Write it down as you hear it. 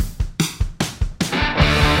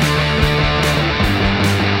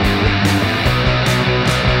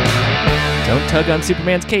tug on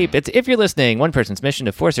Superman's cape. It's If You're Listening, one person's mission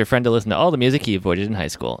to force her friend to listen to all the music he avoided in high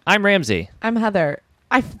school. I'm Ramsey. I'm Heather.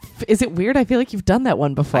 Is it weird? I feel like you've done that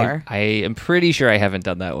one before. I am pretty sure I haven't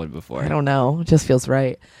done that one before. I don't know. It just feels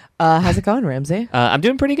right. How's it going, Ramsey? I'm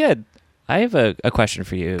doing pretty good. I have a question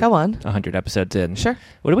for you. Go on. 100 episodes in. Sure.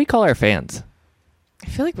 What do we call our fans? I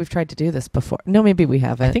feel like we've tried to do this before. No, maybe we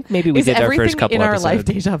haven't. I think maybe we did our first couple in episodes. our life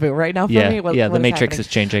deja vu right now for me? What the is Matrix happening? is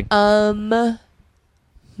changing.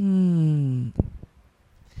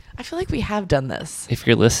 I feel like we have done this. If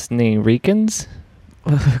you're listening, Ricans?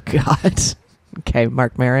 Oh, God. Okay,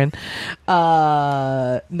 Mark Maron.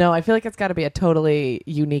 No, I feel like it's got to be a totally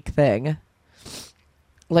unique thing.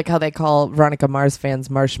 Like how they call Veronica Mars fans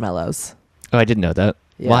marshmallows. Oh, I didn't know that.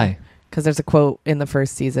 Yeah. Why? Because there's a quote in the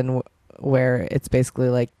first season where it's basically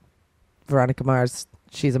like Veronica Mars,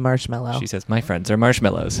 she's a marshmallow. She says, my friends are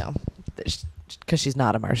marshmallows. No, because she's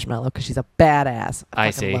not a marshmallow, because she's a badass.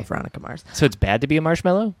 I fucking see. love Veronica Mars. So it's bad to be a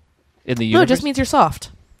marshmallow in the universe? No, it just means you're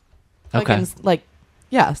soft. Okay.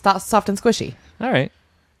 Soft and squishy. All right.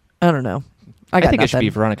 I don't know. I got think it should nothing. be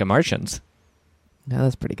Veronica Martians. No,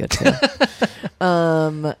 that's pretty good too.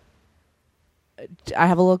 I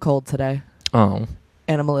have a little cold today, Oh,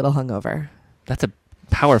 and I'm a little hungover. that's a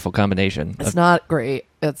powerful combination. It's not great.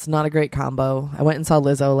 It's not a great combo. I went and saw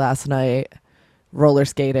Lizzo last night. Roller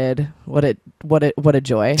skated. What a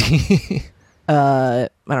joy. I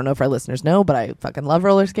don't know if our listeners know, but I fucking love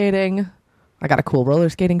roller skating. I got a cool roller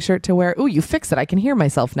skating shirt to wear. Ooh, you fix it. I can hear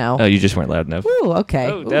myself now. Oh, you just weren't loud enough. Ooh,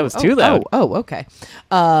 okay. Oh, that Ooh, was too loud. Oh, okay.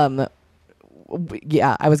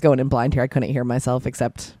 Yeah, I was going in blind here. I couldn't hear myself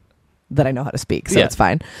except that I know how to speak, so Yeah. it's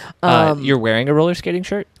fine. You're wearing a roller skating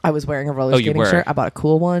shirt? I was wearing a roller Oh, you skating were. shirt. I bought a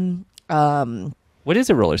cool one. What is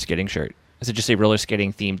a roller skating shirt? Is it just a roller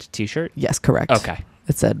skating themed t-shirt? Yes, correct. Okay.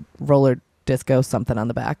 It said roller disco something on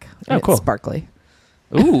the back. Oh, And cool. It's sparkly.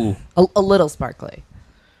 Ooh. A little sparkly.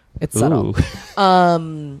 It's subtle.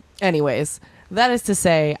 Ooh. Anyways, that is to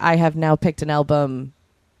say, I have now picked an album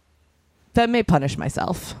that may punish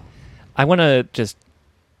myself. I want to just,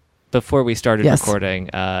 before we started Yes. recording,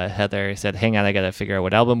 Heather said, hang on, I got to figure out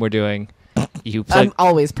what album we're doing. You I'm plug-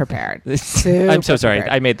 always prepared. I'm so Super sorry. prepared.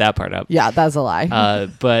 I made that part up. Yeah, that's a lie.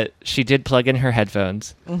 But she did plug in her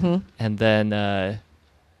headphones, Mm-hmm. and then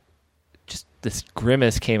just this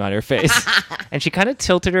grimace came on her face, and she kind of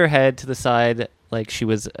tilted her head to the side like she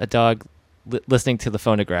was a dog listening to the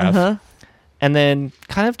phonograph, Uh-huh. and then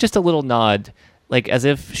kind of just a little nod, like as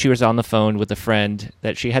if she was on the phone with a friend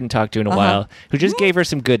that she hadn't talked to in a while, who just gave her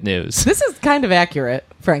some good news. This is kind of accurate,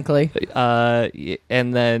 frankly.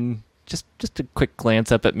 And then just a quick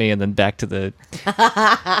glance up at me, and then back to the.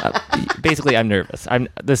 Basically, I'm nervous.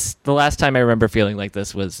 The last time I remember feeling like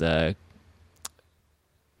this was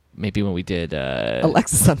maybe when we did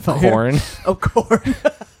Alexis on fire. Korn. Oh, Korn.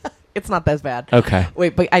 It's not that bad. Okay.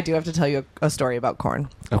 Wait, but I do have to tell you a story about Korn.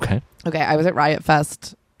 Okay. Okay, I was at Riot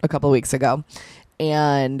Fest a couple of weeks ago,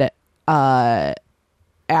 and after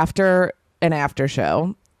an after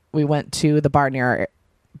show, we went to the bar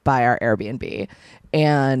by our Airbnb,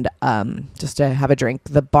 and just to have a drink.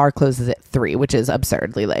 The bar closes at 3, which is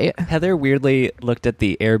absurdly late. Heather weirdly looked at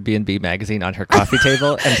the Airbnb magazine on her coffee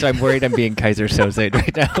table, and so I'm worried I'm being Kaiser Soze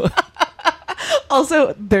right now.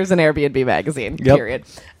 Also, there's an Airbnb magazine. Yep. Period.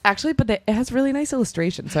 Actually, but it has really nice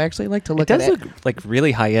illustrations, so I actually like to It look does at it. look like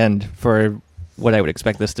really high end for what I would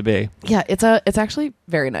expect this to be. Yeah, it's actually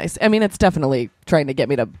very nice. I mean, it's definitely trying to get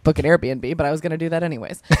me to book an Airbnb, but I was going to do that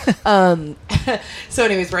anyways. So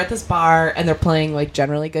anyways, we're at this bar and they're playing like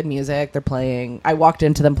generally good music. I walked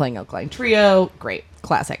into them playing Alkaline Trio. Great.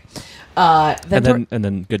 Classic. And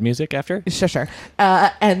then good music after? Sure.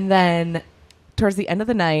 And then towards the end of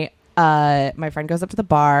the night, my friend goes up to the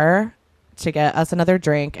bar to get us another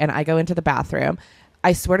drink, and I go into the bathroom.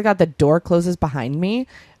 I swear to God, the door closes behind me,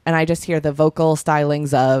 and I just hear the vocal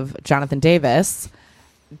stylings of Jonathan Davis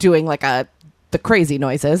doing like the crazy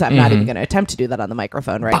noises. I'm not even going to attempt to do that on the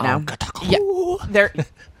microphone right now. Yeah, they're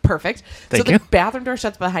perfect. Thank so you. the bathroom door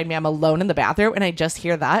shuts behind me. I'm alone in the bathroom, and I just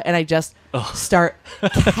hear that, and I just start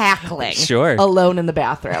cackling. Sure. Alone in the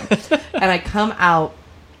bathroom, and I come out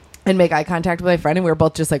and make eye contact with my friend, and we were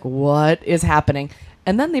both just like, what is happening?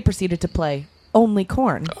 And then they proceeded to play only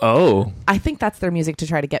Korn. Oh. I think that's their music to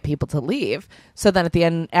try to get people to leave. So then at the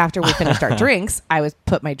end, after we finished our drinks, I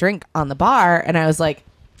put my drink on the bar, and I was like,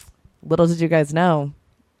 little did you guys know,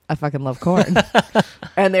 I fucking love Korn.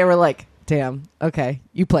 And they were like, damn, okay,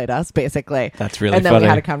 you played us, basically. That's really And then funny. we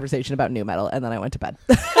had a conversation about new metal, and then I went to bed.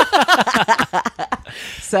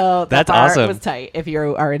 So That's bar awesome. was tight. If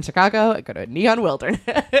you are in Chicago, go to Neon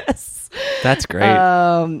Wilderness. That's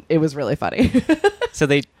great. It was really funny. So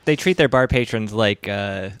they treat their bar patrons like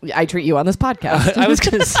I treat you on this podcast. I was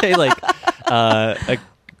going to say like a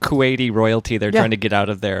Kuwaiti royalty they're Yeah. trying to get out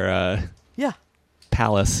of their Yeah,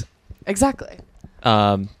 palace. exactly.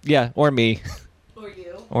 Yeah, or me. Or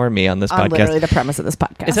you. Or me on this I'm podcast. literally the premise of this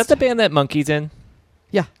podcast. Is that the band that Monkey's in?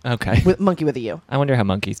 Yeah. Okay. With Monkey with a U. I wonder how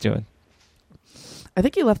Monkey's doing. I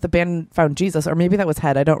think he left the band and found Jesus, or maybe that was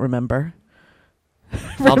Head. I don't remember.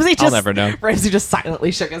 I'll never know. Ramsey just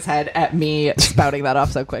silently shook his head at me spouting that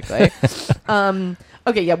off so quickly.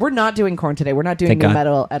 Okay, yeah, we're not doing Korn today. We're not doing Thank new God.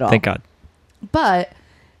 metal at all. Thank God. But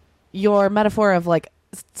your metaphor of like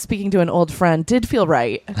speaking to an old friend did feel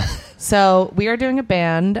right. So we are doing a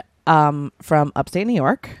band from upstate New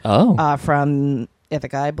York, Oh. from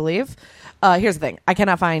Ithaca, I believe. Here's the thing. I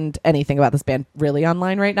cannot find anything about this band really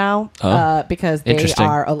online right now because they Interesting.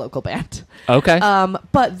 are a local band. Okay.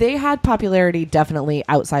 But they had popularity definitely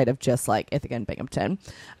outside of just like Ithaca and Binghamton.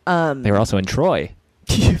 They were also in Troy.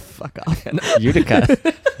 Fuck off. Utica.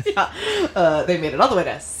 They made it all the way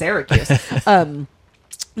to Syracuse.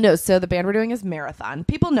 No, so the band we're doing is Marathon.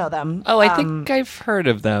 People know them. Oh, I think I've heard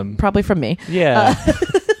of them. probably from me. Yeah.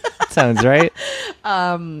 Sounds right.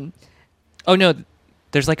 Oh, no.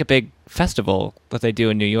 There's like a big festival that they do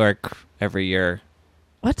in New York every year.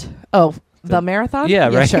 What? Oh, the marathon? Yeah,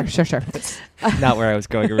 right. Sure. Not where I was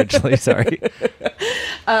going originally. Sorry.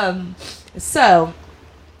 So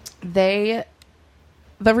they,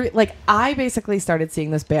 I basically started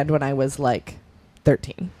seeing this band when I was like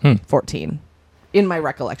 13, 14, in my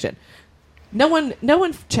recollection. No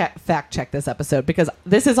one fact check this episode because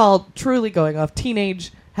this is all truly going off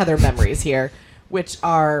teenage Heather memories here, which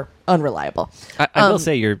are unreliable. I will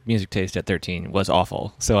say your music taste at 13 was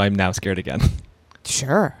awful, so I'm now scared again.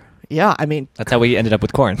 Sure. Yeah, I mean, That's how we ended up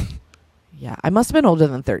with Korn. yeah, I must have been older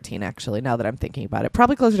than 13, actually, now that I'm thinking about it.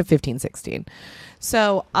 Probably closer to 15, 16.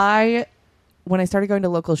 So when I started going to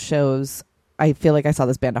local shows, I feel like I saw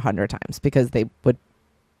this band 100 times because they would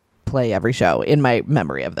play every show in my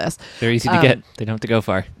memory of this. They're easy to get. They don't have to go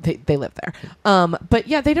far. They live there. But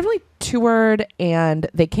yeah, they definitely toured, and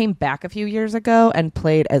they came back a few years ago and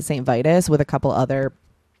played at St. Vitus with a couple other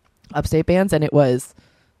upstate bands, and it was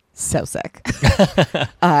so sick.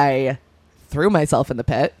 I threw myself in the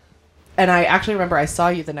pit. And I actually remember I saw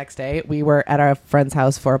you the next day. We were at our friend's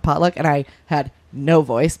house for a potluck, and I had no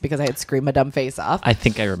voice because I had screamed my dumb face off. I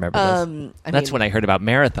think I remember this. That's when I heard about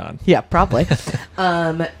Marathon. Yeah, probably.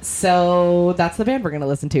 So that's the band we're going to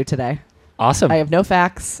listen to today. Awesome. I have no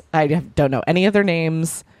facts. Don't know any of their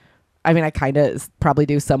names. I mean, I kind of probably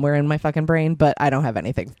do somewhere in my fucking brain, but I don't have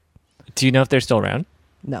anything. Do you know if they're still around?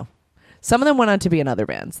 No. Some of them went on to be in other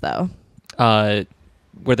bands, though.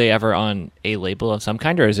 Were they ever on a label of some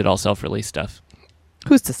kind, or is it all self-release stuff?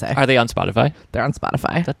 Who's to say? Are they on Spotify? They're on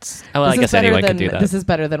Spotify. I guess anyone could do that. This is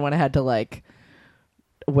better than when I had to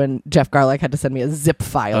when Jeff Garlick had to send me a zip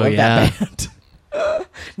file of yeah. that band.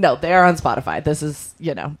 No, they are on Spotify. This is,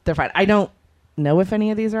 they're fine. I don't know if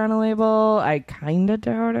any of these are on a label. I kind of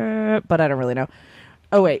doubt it, but I don't really know.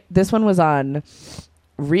 Oh, wait. This one was on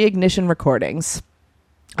Reignition Recordings.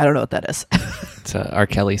 I don't know what that is. It's R.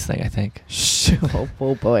 Kelly's thing, I think.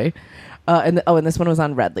 Oh boy. And this one was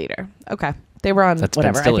on Red Leader. Okay. They were on That's Ben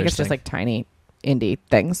whatever. I think Stiller's it's just thing. like tiny indie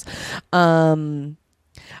things.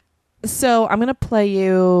 So I'm going to play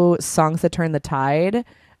you Songs That Turn the Tide,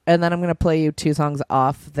 and then I'm going to play you 2 songs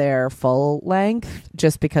off their full length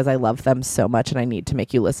just because I love them so much and I need to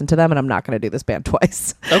make you listen to them, and I'm not going to do this band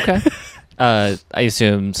twice. Okay. I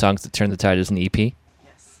assume Songs That Turn the Tide is an EP.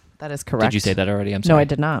 That is correct. Did you say that already? I'm No, sorry. I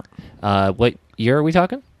did not. What year are we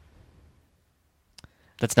talking?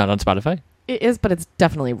 That's not on Spotify? It is, but it's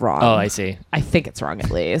definitely wrong. Oh, I see. I think it's wrong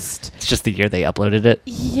at least. It's just the year they uploaded it.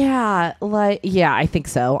 Yeah, I think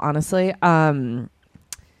so, honestly.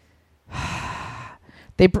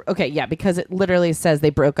 Because it literally says they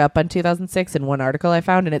broke up in 2006 in one article I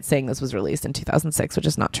found, and it's saying this was released in 2006, which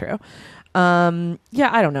is not true. I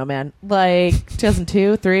don't know, man.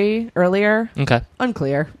 2002, 3, earlier, Okay.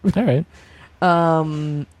 unclear. All right.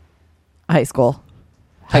 High school.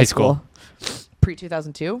 High school. Pre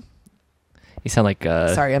 2002. You sound like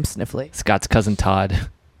Sorry, I'm sniffly. Scott's cousin Todd.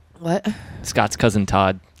 What? Scott's cousin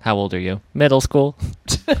Todd. How old are you? Middle school.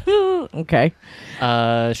 Okay.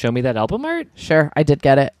 Show me that album art. Sure, I did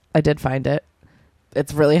get it. I did find it.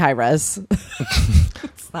 It's really high res.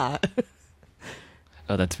 It's not.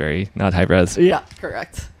 Oh, that's very not high res. Yeah,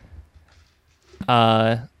 correct.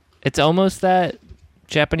 It's almost that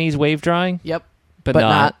Japanese wave drawing, Yep. but But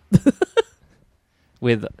not not.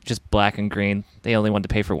 with just black and green. They only wanted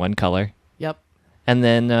to pay for one color. Yep. and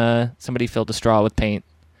then somebody filled a straw with paint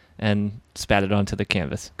and spat it onto the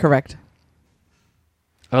canvas. Correct.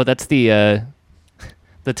 Oh, that's the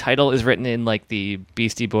title is written in like the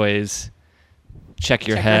Beastie Boys Check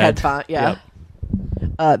Your Head font. Yeah.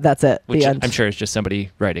 Yep. That's it. Which The end. I'm sure is just somebody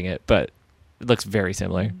writing it, but it looks very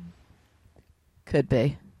similar. Could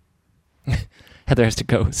be. Heather has to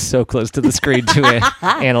go so close to the screen to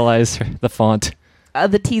analyze the font.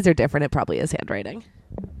 The T's are different. It probably is handwriting.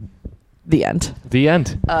 The end. The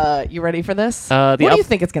end. You ready for this? The what do you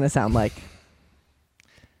think it's going to sound like?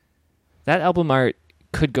 That album art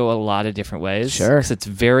could go a lot of different ways. Sure. Because it's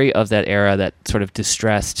very of that era, that sort of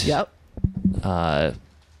distressed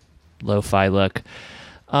lo-fi look.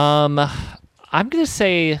 I'm going to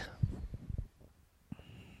say...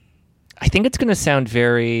 I think it's going to sound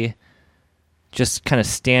very just kind of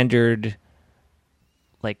standard,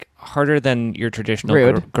 like harder than your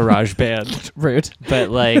traditional garage band. Rude.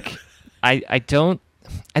 But like, I think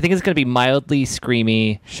it's going to be mildly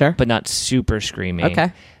screamy, Sure. but not super screamy.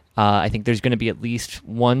 Okay. I think there's going to be at least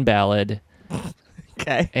one ballad.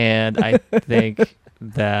 Okay. And I think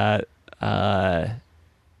that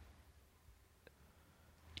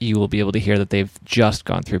you will be able to hear that they've just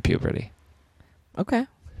gone through puberty. Okay.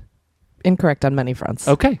 Incorrect on many fronts.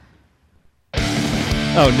 Okay.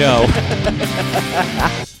 Oh, no.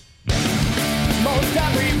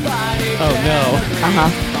 Oh, no. Uh-huh.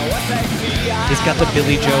 He's got the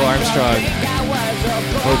Billy Joe Armstrong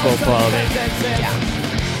vocal quality.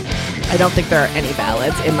 I don't think there are any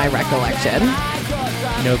ballads in my recollection.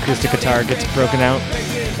 No acoustic guitar gets broken out.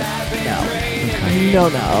 No. Okay. No.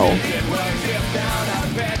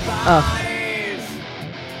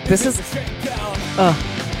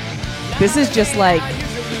 This is just like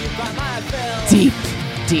deep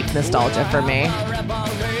nostalgia for me.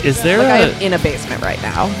 Is there Like I'm in a basement right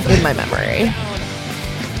now in my memory.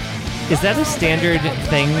 is that a standard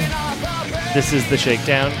thing? This is the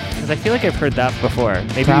shakedown? Because I feel like I've heard that before.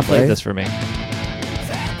 Maybe you Probably. played this for me.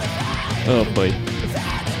 Oh boy.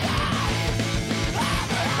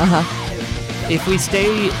 Uh-huh. If we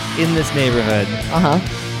stay in this neighborhood, Uh-huh.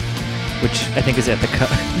 which I think is at the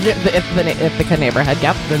If the neighborhood,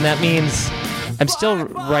 yep. then that means I'm still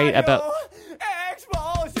right about.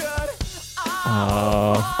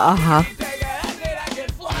 Oh, Uh-huh.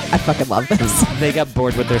 I fucking love this. they got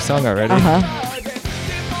bored with their song already. Uh-huh.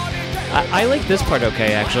 I like this part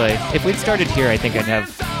okay, actually. If we'd started here, I think I'd have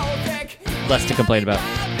less to complain about.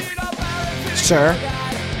 Sure.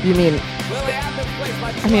 You mean...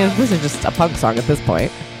 I mean, this is just a punk song at this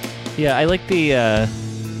point. Yeah, I like the.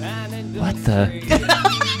 What the?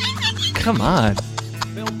 Come on.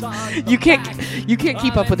 You can't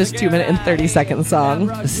keep up with this 2-minute and 30-second song.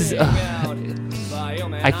 This is.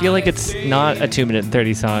 I feel like it's not a 2-minute and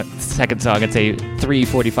 30-second song. It's a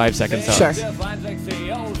 3:45-second song. Sure.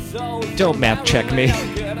 Don't map check me.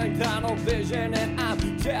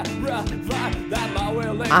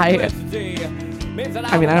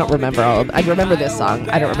 I mean, I don't remember I remember this song.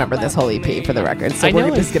 I don't remember this whole EP for the record. So I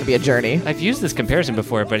know this is going to be a journey. I've used this comparison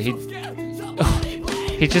before, but he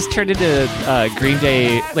just turned into Green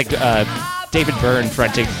Day, like David Byrne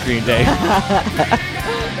fronting Green Day.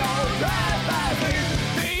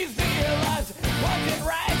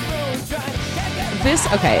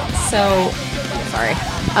 Okay, so sorry.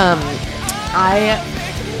 I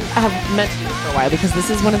have mentioned this for a while because this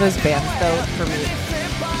is one of those bands, though, for me.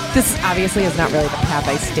 This obviously is not really the path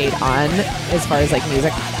I stayed on as far as like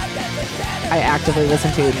music I actively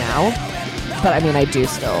listen to now. But I mean, I do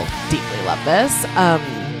still deeply love this.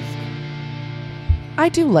 I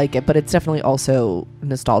do like it, but it's definitely also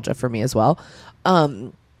nostalgia for me as well.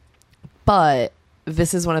 But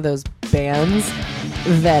this is one of those bands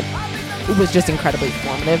that was just incredibly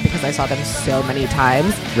formative because I saw them so many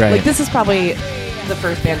times. Right. Like, this is probably the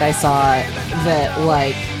first band I saw that,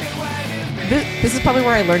 like, this is probably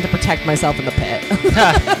where I learned to protect myself in the pit.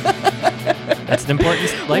 That's an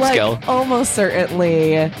important life like, skill. Almost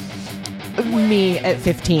certainly me at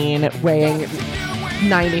 15 weighing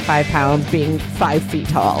 95 pounds, being 5 feet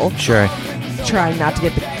tall, Sure. trying not to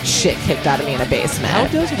get the shit kicked out of me in a basement. How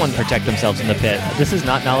does one protect themselves in the pit? This is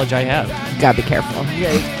not knowledge I have. Gotta be careful.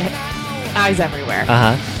 Eyes everywhere.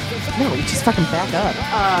 Uh-huh. No, you just fucking back up.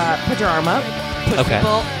 Put your arm up. Push Okay.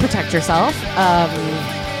 people. Protect yourself.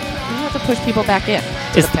 You have to push people back in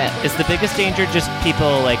to Is the pit. the biggest danger just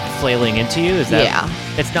people, like, flailing into you? Is that? Yeah.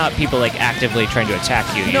 It's not people, like, actively trying to attack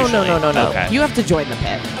you No. usually. Okay. You have to join the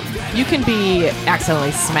pit. You can be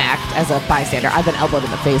accidentally smacked as a bystander. I've been elbowed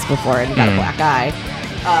in the face before and got a black eye.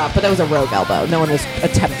 But that was a rogue elbow. No one was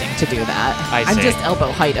attempting to do that. I I'm see. just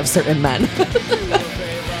elbow height of certain men.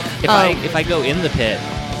 If I go in the pit,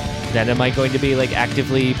 then am I going to be like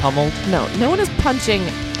actively pummeled? No one is punching.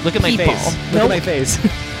 Look at my people. face. Look No- at my face.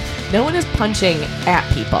 No one is punching at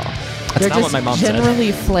people. They're not just what my mom said.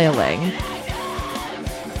 generally flailing.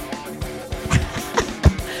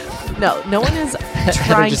 No one is Heather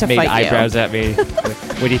trying just to made fight eyebrows at me.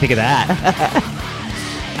 What do you think of that?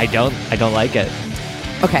 I don't like it.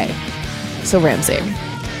 you. Okay, so Ramsey.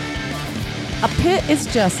 A pit is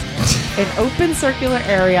just an open circular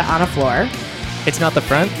area on a floor. It's not the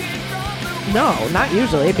front. No, not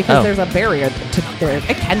usually, because Oh. there's a barrier to there.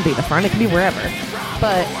 It can be the front, it can be wherever,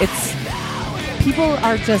 but it's people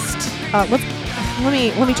are just. Let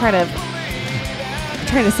me try to. I'm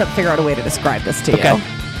trying to figure out a way to describe this to Okay, you.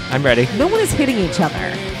 I'm ready. No one is hitting each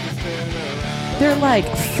other. They're like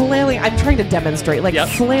flailing. I'm trying to demonstrate, like Yep.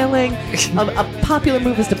 flailing. A popular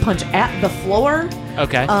move is to punch at the floor.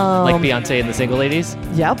 Okay, like Beyonce and the Single Ladies.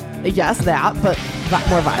 Yep, yes, that, but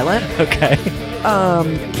more violent. Okay.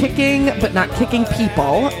 Kicking, but not kicking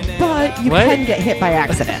people. But you What? can get hit by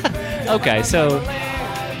accident. Okay, so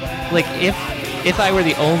like if I were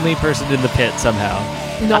the only person in the pit somehow,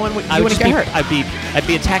 No one would. I You would wouldn't just get be, hurt. I'd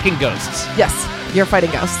be attacking ghosts. Yes, you're fighting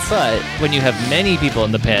ghosts. But when you have many people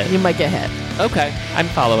in the pit, You might get hit. okay, I'm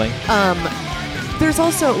following. There's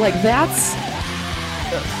also like that's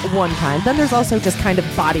one kind. Then there's also just kind of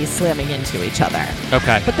bodies slamming into each other.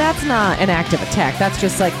 Okay, But that's not an active attack. That's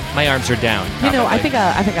just like my arms are down. you know. I probably. think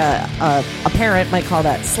a parent might call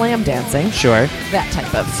that slam dancing. Sure. That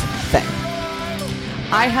type of thing.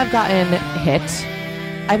 I have gotten hit.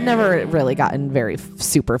 I've never really gotten very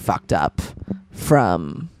super fucked up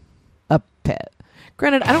from a pit.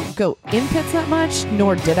 Granted, I don't go in pits that much,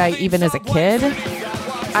 nor did I even as a kid.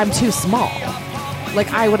 I'm too small.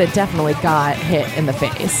 Like I would have definitely got hit in the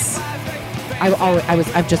face.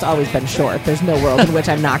 I've just always been short. There's no world in which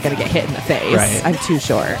I'm not going to get hit in the face. Right. I'm too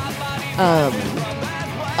short.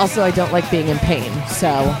 Also, I don't like being in pain, so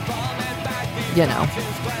you know.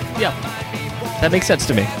 Yeah, that makes sense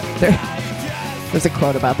to me. There's a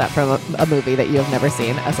quote about that from a movie that you have never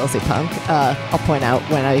seen, SLC Punk. I'll point out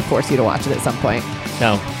when I force you to watch it at some point.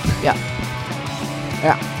 No. Yeah.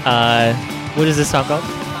 What is this song called?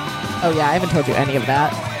 Oh yeah, I haven't told you any of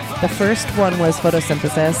that. The first one was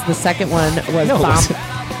Photosynthesis. The second one was No, it Bomb. wasn't.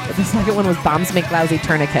 The second one was Bombs Make Lousy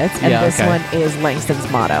Tourniquets, and Yeah, this okay. one is Langston's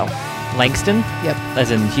motto. Langston, Yep.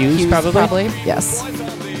 as in Hughes, Hughes, probably. Yes.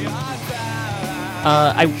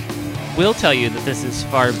 I will tell you that this is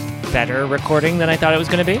far better recording than I thought it was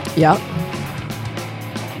going to be. Yep.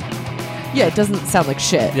 Yeah, it doesn't sound like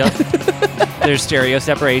shit. Yep. There's stereo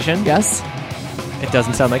separation. Yes. It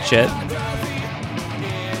doesn't sound like shit.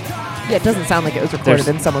 Yeah, it doesn't sound like it was recorded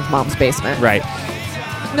in someone's mom's basement. Right.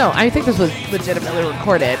 No, I think this was legitimately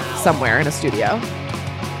recorded somewhere in a studio.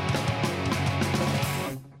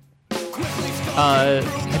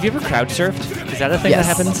 Have you ever crowd surfed? Is that a thing Yes,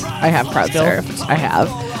 that happens? I have crowd Still? surfed. I have.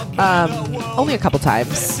 Only a couple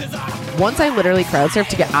times. Once I literally crowd surfed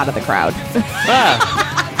to get out of the crowd.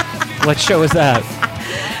 Ah. What show was that?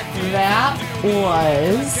 That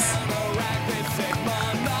was...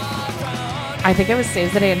 I think it was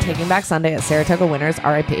Saves the Day and Taking Back Sunday at Saratoga Winners,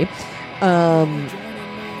 RIP. And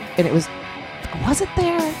it was... Was it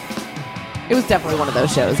there? It was definitely one of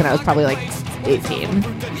those shows, and I was probably like 18.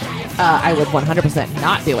 I would 100%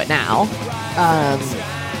 not do it now.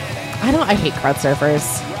 I hate crowd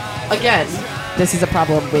surfers. Again, this is a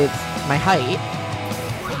problem with my height.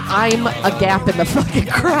 I'm a gap in the fucking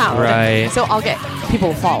crowd. Right. So people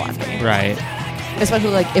will fall on me. Right. Especially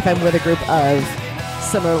like if I'm with a group of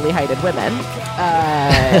similarly heighted women,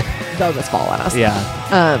 they'll just fall on us. Yeah.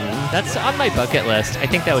 That's on my bucket list. I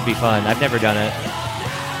think that would be fun. I've never done it.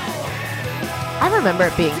 I remember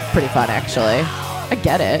it being pretty fun, actually. I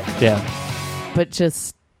get it. Yeah. But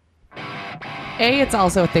just... it's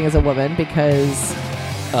also a thing as a woman because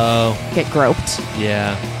Oh, get groped.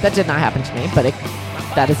 yeah. That did not happen to me, but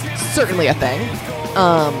that is certainly a thing.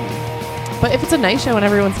 But if it's a nice show and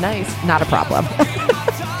everyone's nice, not a problem.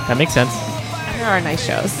 That makes sense. There are nice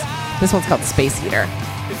shows. This one's called Space Heater.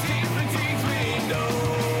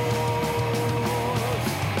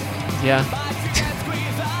 Yeah.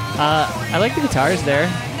 I like the guitars there.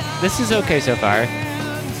 This is okay so far.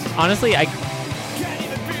 Honestly, I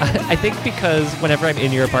think because whenever I'm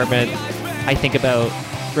in your apartment, I think about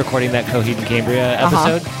recording that Coheed and Cambria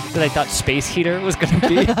episode that I thought Space Heater was going to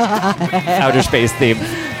be outer space theme.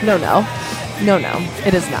 No.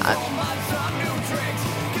 It is not.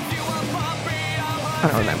 I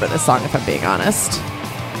don't remember this song if I'm being honest.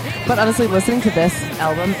 But honestly, listening to this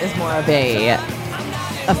album is more of a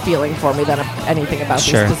feeling for me than anything about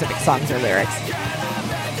Sure. these specific songs or lyrics.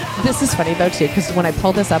 This is funny though too, because when I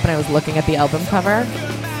pulled this up and I was looking at the album cover,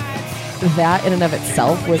 that in and of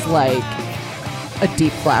itself was like a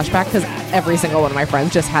deep flashback because every single one of my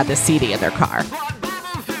friends just had this CD in their car.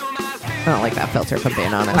 I don't like that filter, if I'm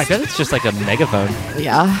being honest. I bet it's just like a megaphone.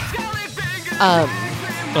 Yeah.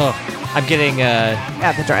 Oh, I'm getting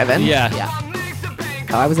At the drive-in? Yeah.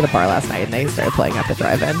 Oh, I was at a bar last night and they started playing at the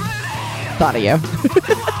drive-in. Thought of you.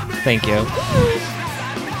 Thank you.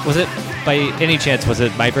 Was it, by any chance, was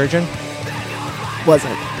it my version?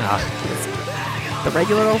 Wasn't. Ah, The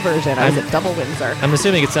regular old version. I was at Double Windsor. I'm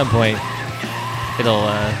assuming at some point it'll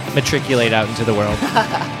matriculate out into the world.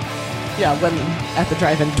 Yeah, when At the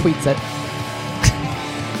Drive-In tweets it.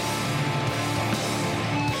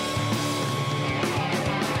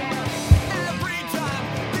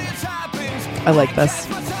 I like this.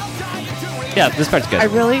 Yeah, this part's good. I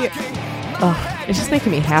really... Oh, it's just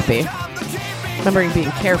making me happy. Remembering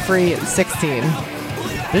being carefree at 16.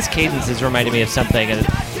 This cadence is reminding me of something.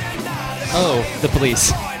 Oh, the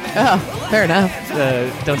police. Oh, fair enough.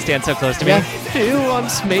 Don't stand so close to me. Yeah. Who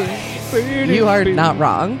wants me? You are not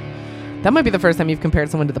wrong. That might be the first time you've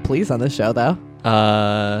compared someone to the police on this show, though.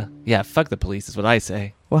 Yeah, fuck the police is what I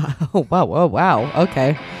say. Wow, wow.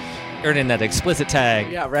 Okay. Earning that explicit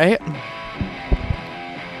tag. Yeah, right?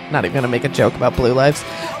 Not even going to make a joke about blue lives.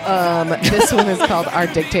 This one is called Our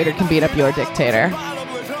Dictator Can Beat Up Your Dictator.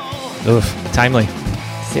 Oof, timely.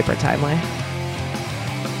 Super timely.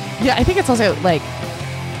 Yeah, I think it's also like,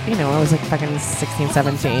 you know, I was like fucking 16,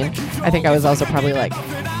 17. I think I was also probably like,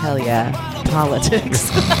 hell yeah, politics.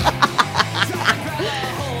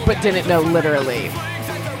 But didn't know literally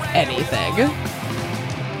anything.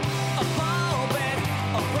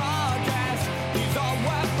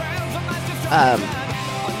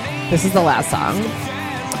 This is the last song.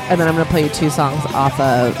 And then I'm going to play you two songs off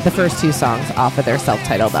of the first two songs off of their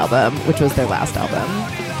self-titled album, which was their last album.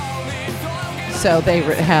 So they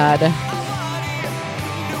had,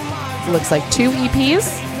 looks like 2 EPs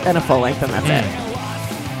and a full length, and that's it.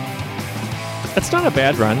 That's not a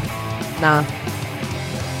bad run. Nah,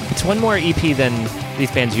 It's one more EP than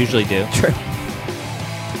these bands usually do. true.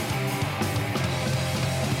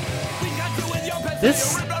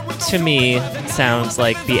 This, to me, sounds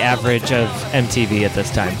like the average of MTV at this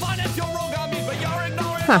time.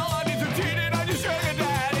 Huh.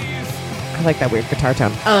 I like that weird guitar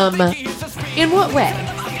tone. In what way?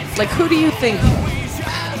 Like, who do you think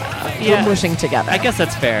we're mushing together? I guess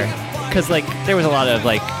that's fair. Because, like, there was a lot of,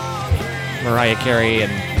 like, Mariah Carey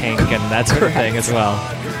and Pink and that sort of thing as well.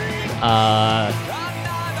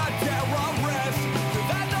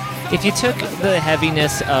 If you took the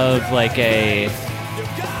heaviness of, like, I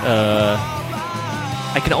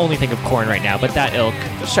can only think of Korn right now, but that ilk,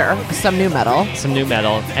 Sure, some new metal. some new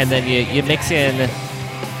metal, and then you mix in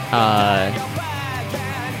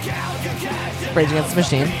Rage Against the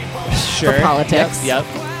Machine. sure politics. Yep.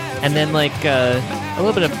 And then like a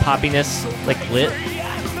little bit of poppiness, like Lit.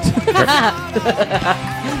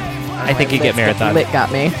 I think you get Marathon. Lit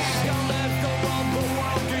got me.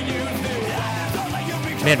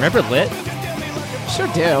 Man, remember Lit? Sure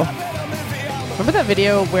do. Remember that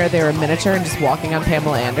video where they were miniature and just walking on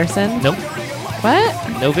Pamela Anderson? Nope. What?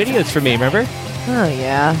 No videos for me, remember? Oh,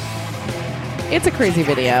 yeah. It's a crazy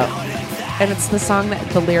video. And it's the song that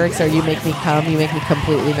the lyrics are, you make me come, you make me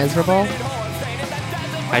completely miserable.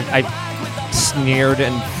 I sneered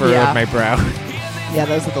and furrowed my brow. Yeah,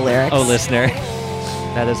 those are the lyrics. Oh, listener.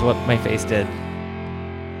 That is what my face did.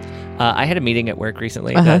 I had a meeting at work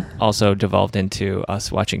recently that also devolved into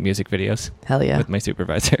us watching music videos Hell yeah. with my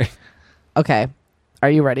supervisor. Okay. Are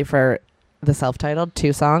you ready for the self-titled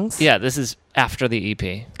 2 songs? Yeah, this is after the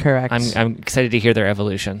EP. Correct. I'm excited to hear their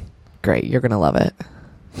evolution. Great. You're going to love it.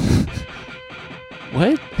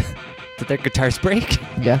 What? Did their guitars break?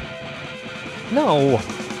 Yeah. No.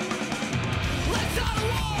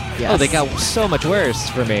 Yes. Oh, they got so much worse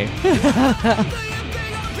for me.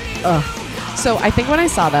 So I think when I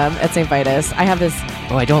saw them at St. Vitus, I have this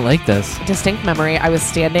Oh, I don't like this. distinct memory. I was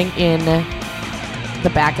standing in the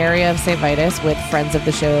back area of St. Vitus with friends of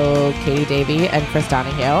the show, Katie Davey and Chris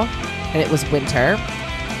Donahue, and it was winter.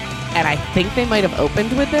 And I think they might have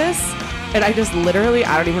opened with this. And I just literally,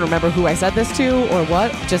 I don't even remember who I said this to or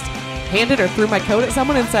what, just handed or threw my coat at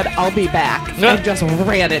someone and said, I'll be back. Yeah. And just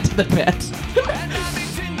ran into the pit.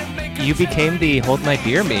 You became the Hold My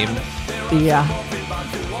Beer meme. Yeah.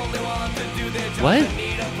 What?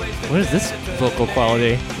 What is this vocal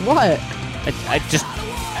quality? What? I just...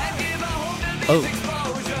 Oh.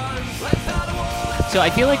 So I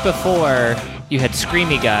feel like before you had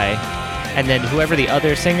Screamy Guy, and then whoever the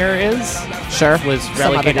other singer is Sure. was Some other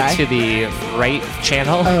relegated guy. to the right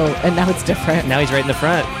channel. Oh, and now it's different. Now he's right in the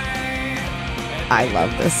front. I love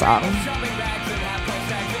this song.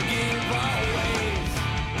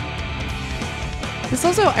 This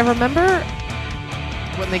also, I remember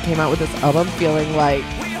when they came out with this album feeling like,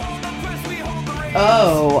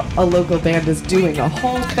 oh, a local band is doing a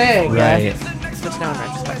whole thing. Right. Which now in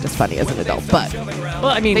retrospect is funny as an adult, but Well,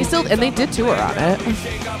 I mean, they did tour on it.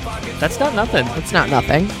 that's not nothing. It's not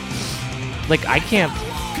nothing. Like, I can't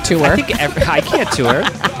Tour. I think I can't tour.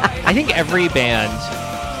 I think every band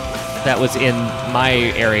that was in my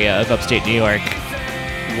area of upstate New York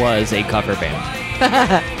was a cover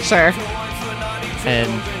band. Sure.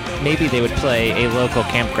 And maybe they would play a local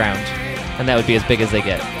campground, and that would be as big as they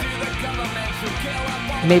get.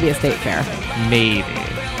 Maybe a state fair. Maybe.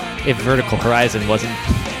 If Vertical Horizon wasn't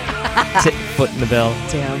foot in the bill.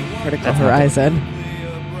 Damn, Vertical That's Horizon.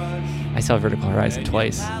 I saw Vertical Horizon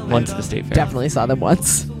twice. Once at the state fair. Definitely saw them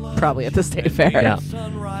once. Probably at the state fair. Yeah.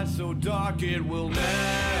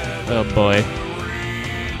 Oh boy.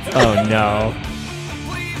 Oh no.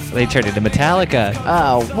 They turned into Metallica.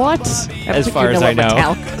 Oh, what? As far as I know.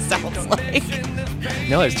 Metallica sounds like.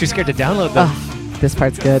 No, I was too scared to download them. Oh, this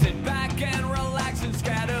part's good.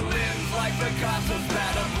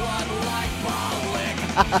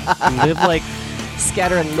 Live like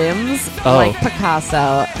Scatter limbs Oh. like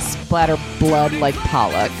Picasso, splatter blood like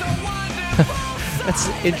Pollock. that's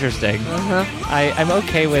interesting. Uh-huh. I'm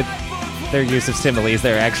okay with their use of similes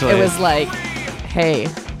there. Actually, It was like, hey,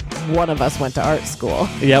 one of us went to art school.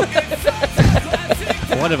 Yep.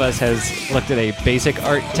 One of us has looked at a basic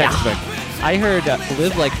art textbook. I heard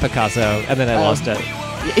live like Picasso, and then I lost it.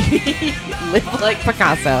 Live like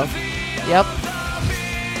Picasso. Yep.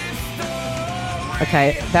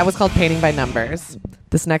 Okay, that was called Painting by Numbers.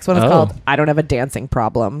 This next one is Oh. called I Don't Have a Dancing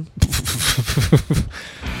Problem.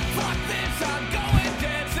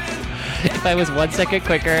 If I was 1 second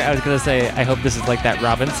quicker, I was going to say, I hope this is like that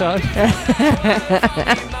Robin song.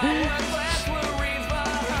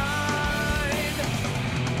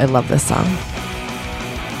 I love this song.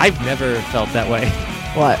 I've never felt that way.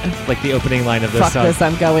 What? Like the opening line of this Fuck song. this,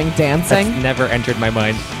 I'm going dancing. That's never entered my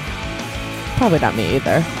mind. Probably not me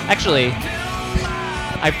either. Actually,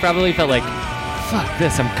 I probably felt like, fuck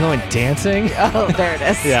this, I'm going dancing. Oh, there it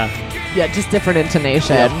is. Yeah. Yeah, just different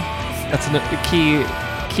intonation. Yep. That's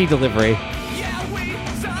a key delivery.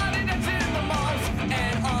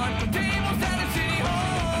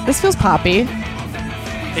 This feels poppy.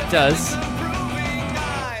 It does.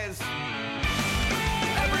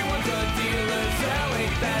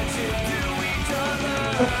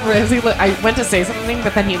 I went to say something,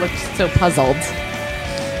 but then he looked so puzzled.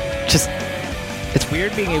 Just, it's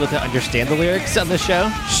weird being able to understand the lyrics on the show,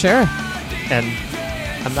 Sure. and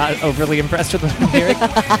I'm not overly impressed with the lyrics.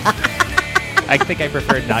 I think I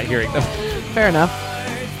preferred not hearing them. Fair enough.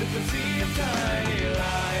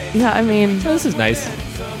 Yeah, I mean, Oh, this is nice.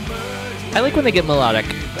 I like when they get melodic,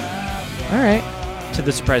 all right. to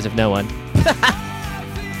the surprise of no one.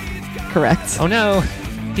 Correct. Oh no,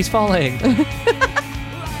 he's falling.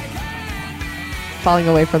 Falling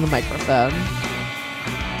away from the microphone.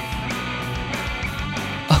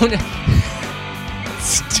 Oh no.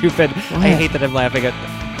 Stupid. I What? hate that I'm laughing at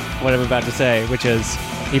what I'm about to say, which is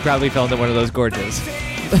he probably filmed at one of those gorges.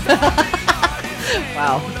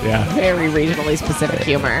 Wow. Yeah. Very regionally specific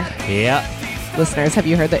humor. Yeah. Listeners, have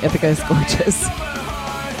you heard that Ithaca is gorgeous?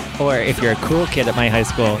 Or if you're a cool kid at my high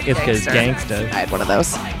school, Ithaca's Gangster. gangsta. I had one of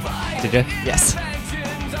those. Did you? Yes.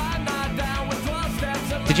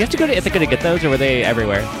 Did you have to go to Ithaca to get those, or were they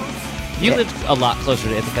everywhere? You Yeah. lived a lot closer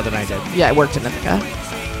to Ithaca than I did. Yeah, I worked in Ithaca.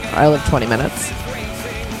 I lived 20 minutes.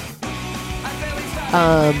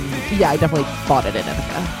 Yeah, I definitely bought it in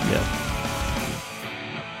Ithaca. Yeah.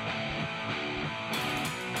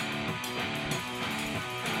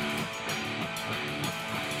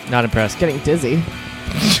 Not impressed. Getting dizzy.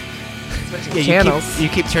 Yeah, channels. you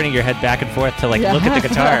keep turning your head back and forth to like Yeah. look at the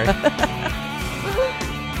guitar.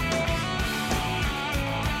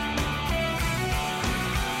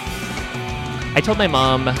 I told my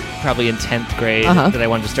mom probably in 10th grade Uh-huh. that I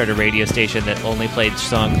wanted to start a radio station that only played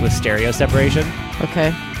songs with stereo separation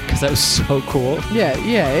Okay. because that was so cool. Yeah.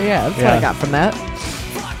 That's what Yeah. I got from that.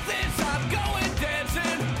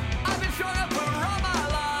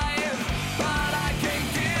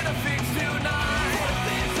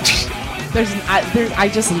 I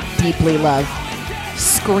just deeply love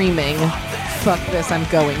screaming, "Fuck this! I'm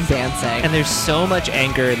going dancing." And there's so much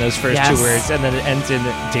anger in those first Yes. two words, and then it ends in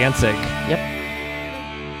dancing. Yep.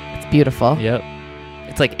 It's beautiful. Yep.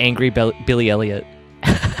 It's like angry Billy Elliot.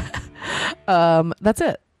 That's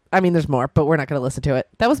it. I mean, there's more, but we're not going to listen to it.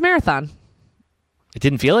 That was Marathon. It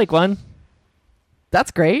didn't feel like one.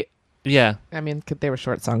 That's great. Yeah, I mean, they were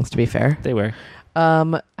short songs, to be fair. they were.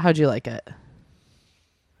 How'd you like it?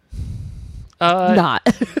 Not. Not.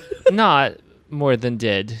 Not more than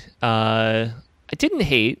did. I didn't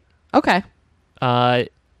hate. Okay.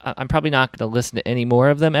 I'm probably not going to listen to any more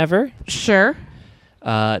of them ever. Sure.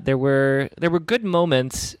 There were good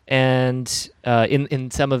moments, and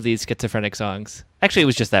in some of these schizophrenic songs. Actually, it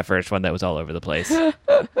was just that first one that was all over the place.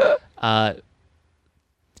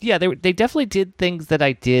 Yeah, they definitely did things that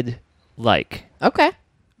I did like, Okay.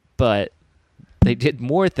 but they did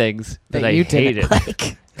more things that I you hated. didn't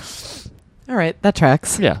like. All right, that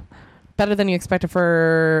tracks. Yeah. Better than you expected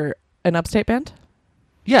for an upstate band?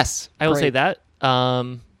 Yes, I will say Great. that.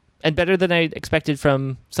 And better than I expected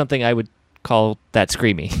from something I would call that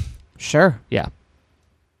screamy. Sure. Yeah.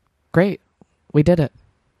 Great. We did it.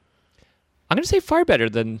 I'm going to say far better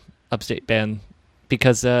than Upstate Band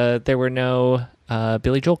because there were no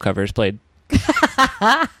Billy Joel covers played.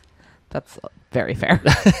 That's very fair.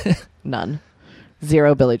 None.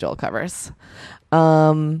 0 Billy Joel covers.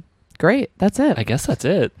 Great. That's it. I guess that's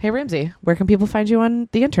it. Hey, Ramsey, where can people find you on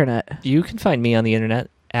the internet? You can find me on the internet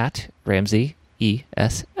at Ramsey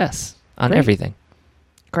ESS on Great. everything.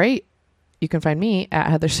 Great. You can find me at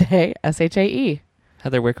Heather Shea, SHAE.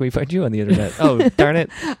 Heather, where can we find you on the internet? Oh, darn it.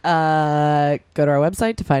 Go to our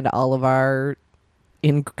website to find all of our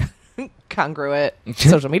incongruent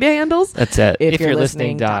social media handles. That's it. If you're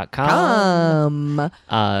listening.com.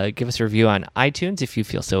 listening.com. Give us a review on iTunes if you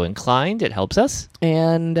feel so inclined. It helps us.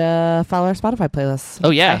 And follow our Spotify playlists. Oh,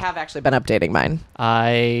 yeah. I have actually been updating mine.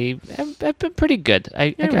 I've been pretty good.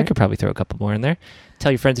 I Okay. could probably throw a couple more in there.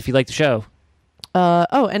 Tell your friends if you like the show.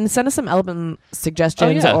 And send us some album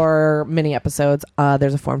suggestions or mini episodes.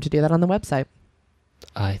 There's a form to do that on the website.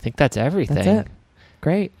 I think that's everything. That's it.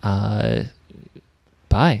 Great. Bye.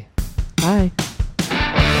 Bye.